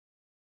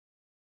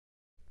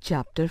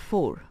Chapter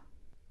 4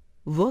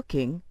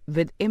 Working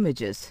with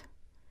Images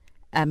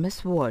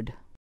MS Word.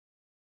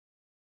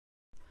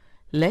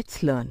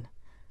 Let's learn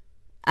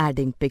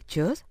adding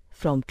pictures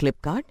from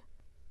clipart,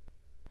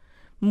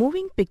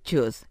 moving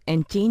pictures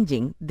and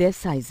changing their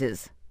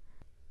sizes,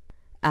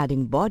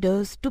 adding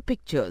borders to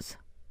pictures,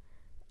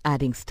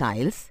 adding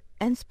styles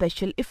and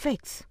special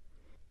effects,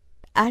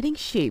 adding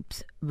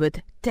shapes with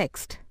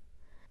text,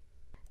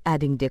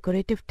 adding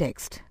decorative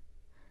text,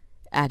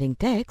 adding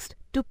text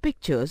to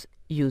pictures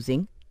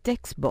using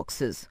text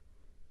boxes,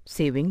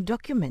 saving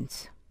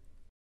documents.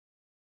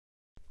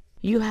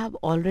 You have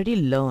already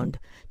learned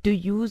to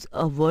use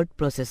a word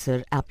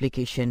processor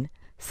application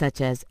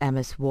such as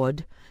MS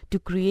Word to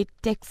create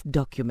text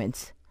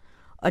documents.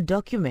 A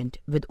document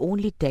with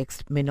only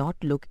text may not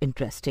look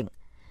interesting.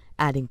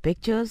 Adding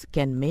pictures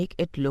can make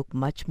it look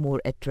much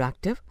more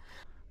attractive.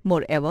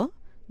 Moreover,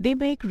 they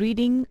make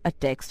reading a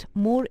text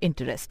more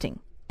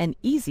interesting and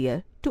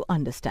easier to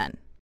understand.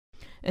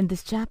 In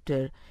this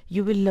chapter,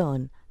 you will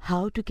learn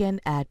how to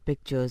add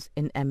pictures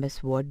in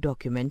MS Word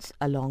documents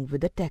along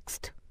with the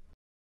text.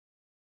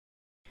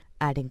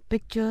 Adding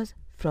pictures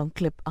from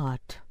clip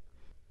art.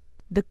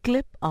 The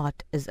clip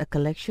art is a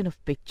collection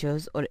of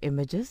pictures or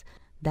images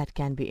that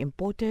can be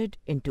imported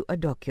into a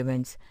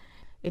document.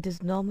 It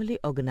is normally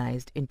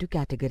organized into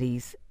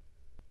categories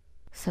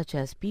such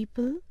as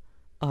people,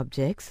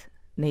 objects,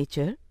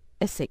 nature,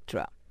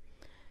 etc.,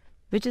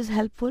 which is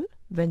helpful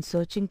when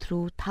searching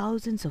through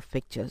thousands of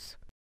pictures.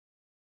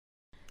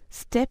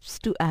 Steps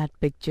to add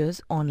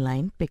pictures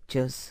online.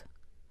 Pictures.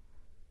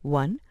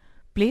 1.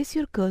 Place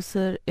your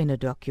cursor in a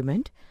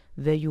document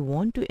where you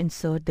want to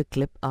insert the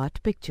clip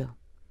art picture.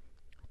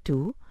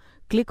 2.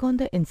 Click on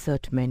the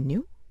Insert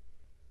menu.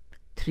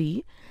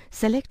 3.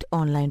 Select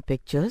Online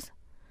Pictures.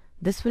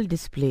 This will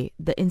display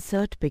the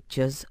Insert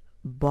Pictures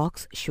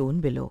box shown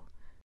below.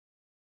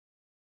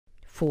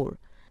 4.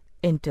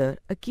 Enter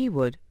a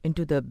keyword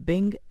into the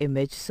Bing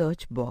image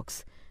search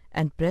box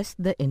and press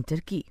the Enter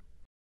key.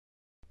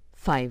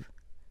 5.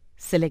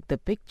 Select the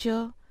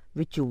picture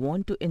which you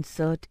want to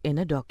insert in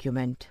a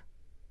document.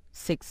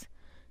 6.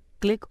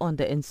 Click on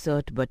the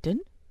Insert button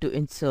to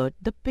insert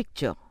the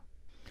picture.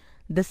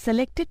 The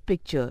selected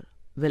picture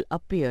will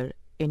appear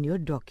in your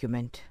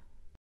document.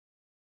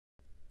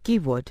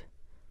 Keyword: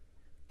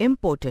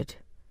 imported,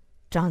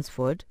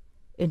 transferred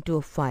into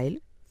a file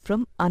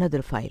from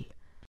another file.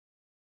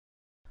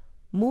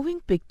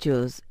 Moving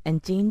pictures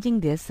and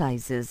changing their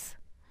sizes.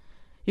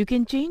 You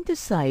can change the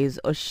size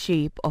or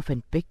shape of a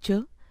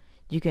picture.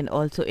 You can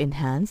also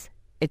enhance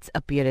its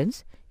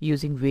appearance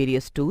using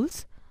various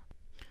tools.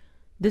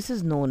 This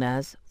is known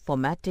as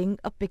formatting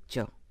a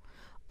picture.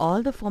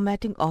 All the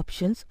formatting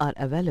options are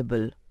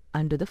available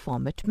under the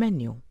Format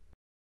menu.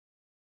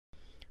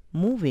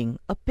 Moving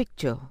a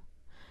picture.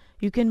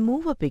 You can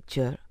move a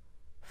picture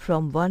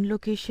from one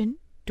location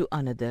to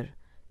another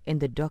in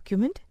the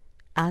document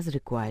as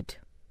required.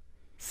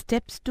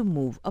 Steps to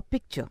move a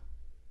picture.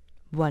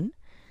 1.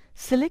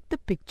 Select the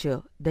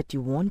picture that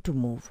you want to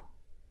move.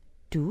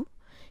 2.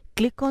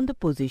 Click on the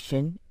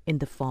position in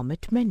the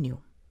Format menu.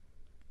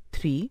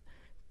 3.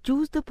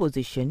 Choose the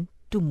position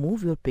to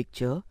move your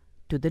picture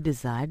to the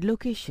desired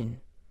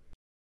location.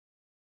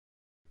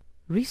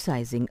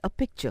 Resizing a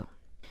picture.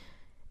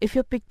 If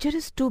your picture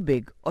is too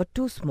big or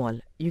too small,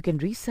 you can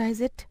resize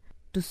it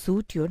to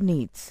suit your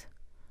needs.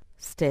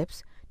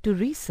 Steps to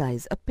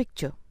resize a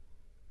picture.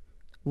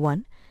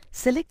 1.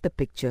 Select the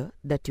picture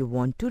that you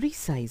want to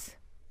resize.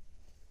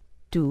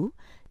 2.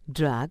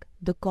 Drag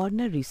the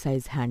corner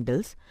resize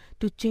handles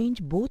to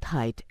change both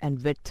height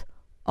and width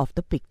of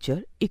the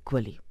picture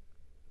equally.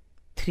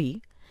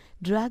 3.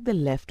 Drag the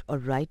left or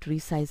right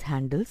resize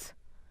handles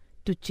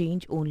to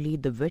change only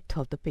the width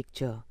of the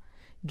picture.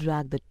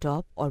 Drag the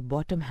top or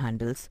bottom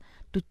handles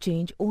to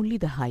change only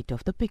the height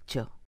of the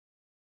picture.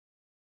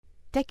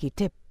 Techie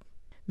tip: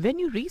 when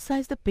you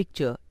resize the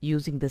picture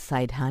using the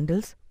side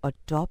handles or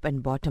top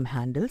and bottom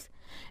handles,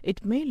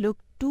 it may look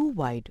too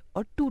wide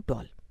or too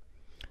tall.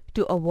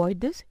 To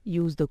avoid this,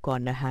 use the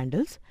corner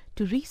handles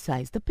to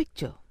resize the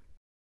picture.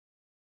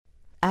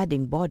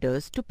 Adding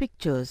borders to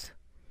pictures.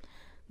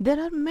 There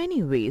are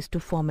many ways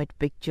to format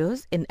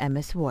pictures in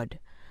MS Word.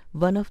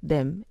 One of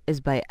them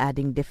is by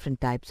adding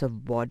different types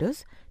of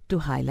borders to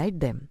highlight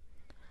them.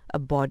 A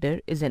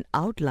border is an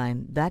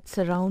outline that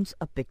surrounds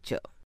a picture.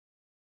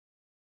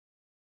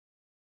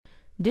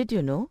 Did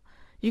you know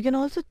you can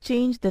also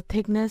change the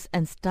thickness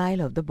and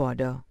style of the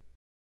border?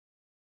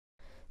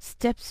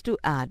 Steps to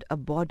add a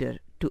border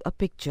to a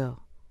picture.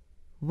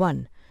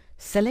 1.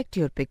 Select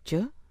your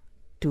picture.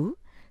 2.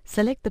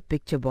 Select the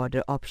picture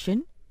border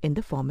option in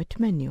the Format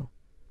menu.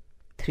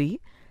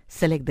 3.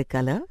 Select the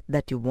color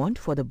that you want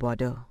for the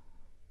border.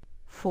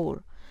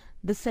 4.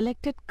 The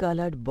selected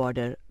colored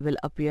border will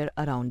appear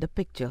around the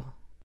picture.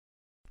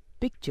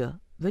 Picture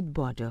with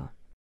border.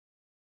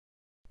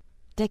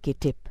 Techie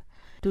tip: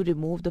 to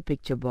remove the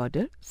picture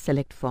border,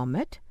 select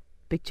Format,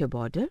 Picture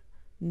Border,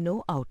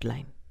 No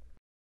Outline.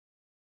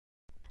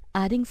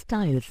 Adding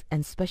styles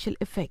and special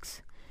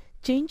effects.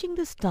 Changing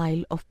the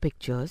style of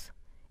pictures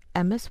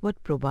MS Word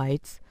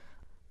provides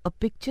a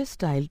picture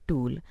style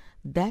tool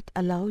that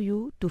allow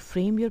you to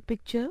frame your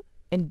picture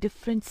in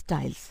different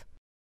styles.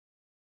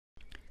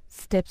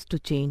 Steps to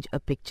change a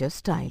picture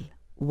style.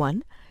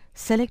 1.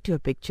 Select your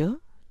picture.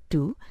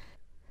 2.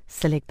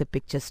 Select the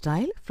picture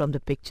style from the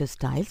Picture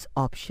Styles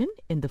option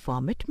in the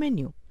Format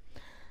menu.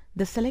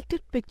 The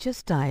selected picture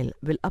style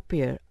will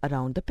appear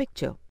around the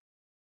picture.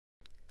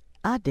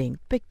 Adding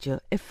picture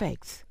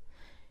effects.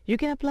 You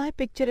can apply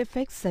picture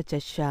effects such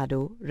as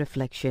shadow,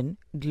 reflection,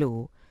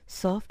 glow,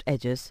 soft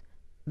edges,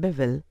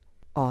 bevel,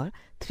 or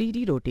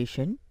 3D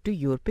rotation to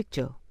your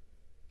picture.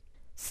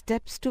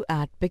 Steps to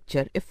add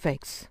picture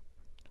effects.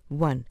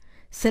 1.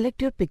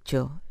 Select your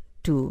picture.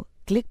 2.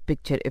 Click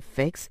Picture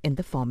Effects in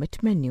the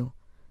Format menu.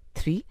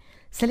 3.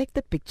 Select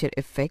the picture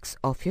effects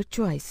of your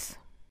choice.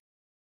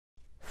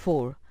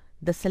 4.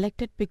 The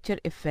selected picture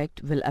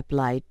effect will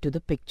apply to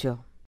the picture.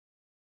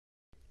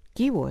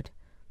 Keyword: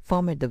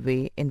 format the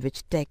way in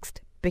which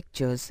text,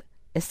 pictures,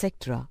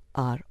 etc.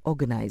 are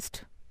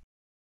organized.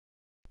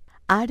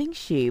 Adding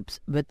shapes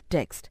with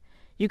text.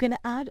 You can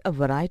add a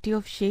variety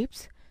of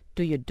shapes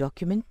to your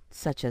document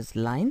such as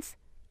lines,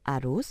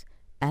 arrows,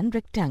 and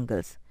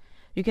rectangles.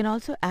 You can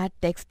also add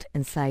text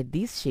inside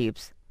these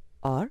shapes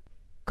or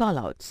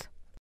callouts.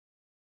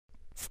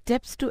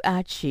 Steps to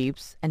add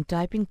shapes and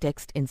typing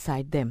text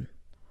inside them.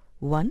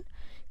 1.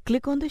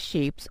 Click on the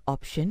Shapes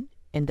option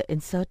in the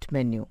Insert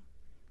menu.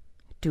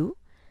 2.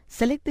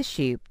 Select the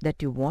shape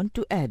that you want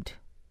to add.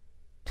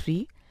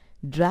 3.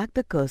 Drag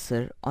the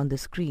cursor on the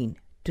screen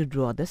to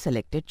draw the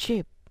selected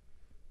shape.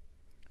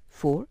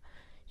 4.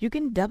 You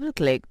can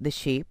double-click the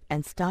shape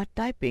and start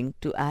typing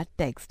to add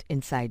text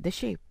inside the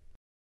shape.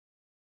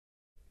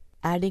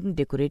 Adding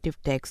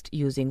decorative text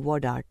using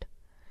WordArt.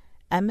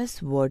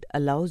 MS Word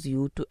allows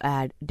you to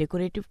add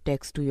decorative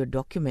text to your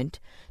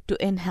document to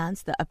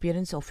enhance the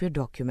appearance of your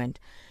document.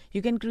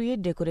 You can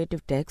create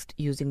decorative text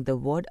using the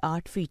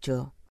WordArt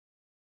feature.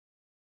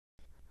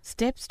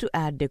 Steps to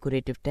add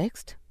decorative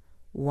text.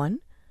 1.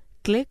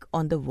 Click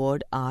on the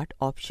WordArt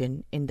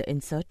option in the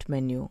Insert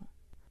menu.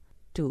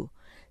 2.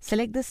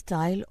 Select the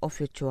style of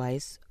your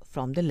choice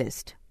from the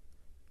list.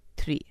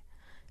 3.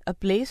 A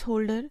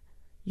placeholder,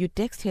 your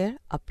text here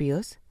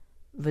appears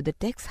with the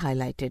text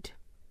highlighted.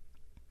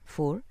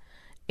 4.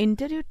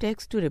 Enter your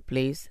text to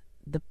replace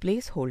the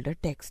placeholder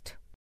text.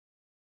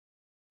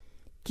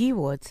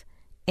 Keywords: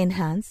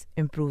 enhance,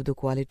 improve the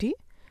quality,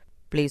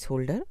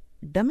 placeholder,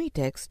 dummy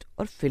text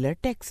or filler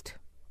text.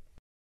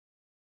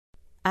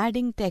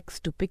 Adding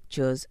text to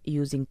pictures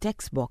using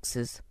text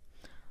boxes.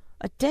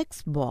 A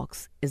text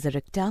box is a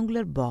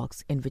rectangular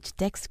box in which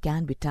text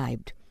can be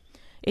typed.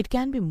 It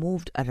can be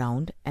moved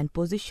around and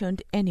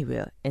positioned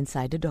anywhere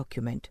inside a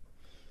document.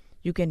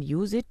 You can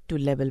use it to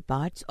label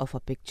parts of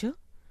a picture.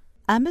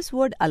 MS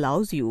Word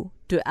allows you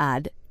to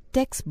add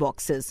text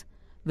boxes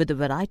with a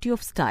variety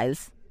of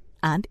styles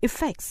and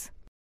effects.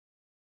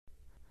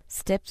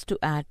 Steps to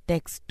add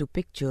text to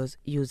pictures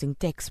using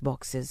text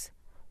boxes.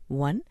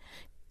 1.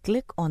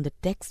 Click on the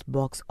text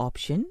box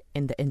option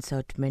in the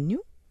Insert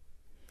menu.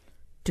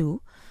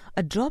 2.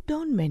 A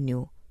drop-down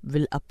menu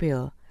will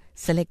appear.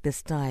 Select the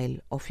style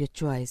of your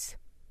choice.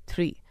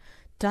 3.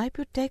 Type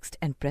your text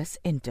and press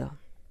Enter.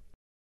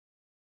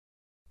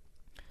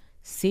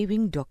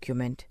 Saving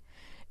document.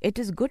 It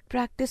is good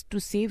practice to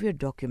save your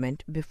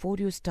document before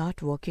you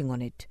start working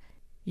on it.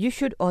 You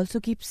should also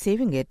keep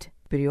saving it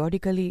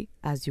periodically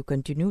as you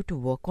continue to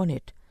work on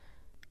it.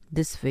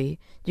 This way,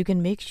 you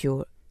can make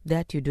sure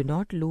that you do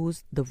not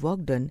lose the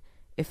work done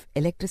if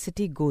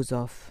electricity goes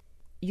off.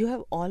 You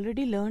have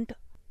already learned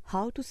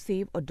how to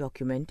save a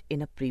document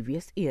in a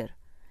previous year.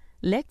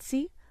 Let's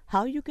see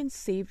how you can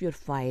save your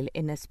file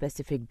in a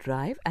specific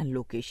drive and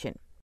location.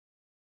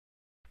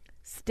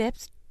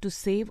 Steps to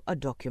save a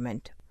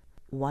document.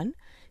 1.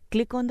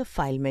 Click on the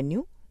File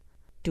menu.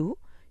 2.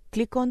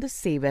 Click on the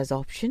Save As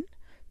option.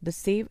 The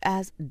Save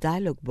As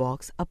dialog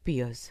box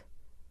appears.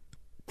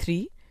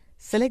 3.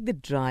 Select the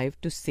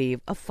drive to save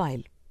a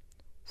file.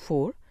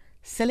 4.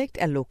 Select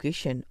a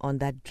location on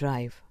that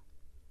drive.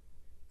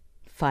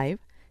 5.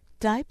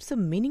 Type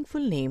some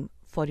meaningful name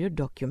for your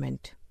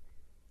document.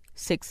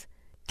 6.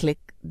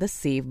 Click the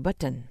Save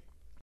button.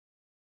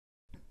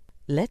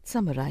 Let's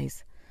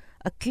summarize.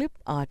 A clip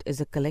art is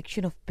a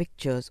collection of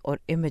pictures or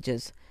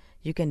images.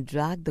 You can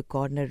drag the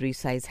corner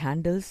resize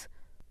handles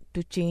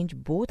to change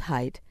both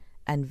height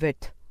and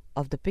width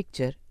of the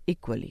picture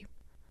equally.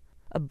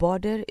 A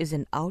border is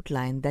an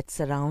outline that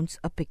surrounds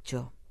a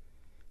picture.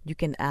 You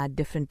can add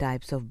different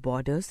types of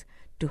borders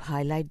to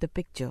highlight the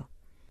picture.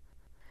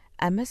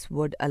 MS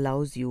Word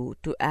allows you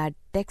to add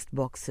text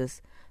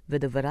boxes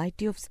with a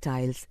variety of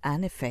styles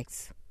and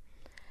effects.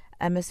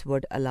 MS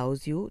Word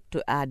allows you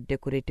to add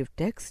decorative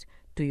text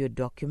to your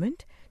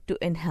document to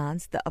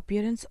enhance the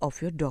appearance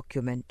of your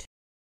document.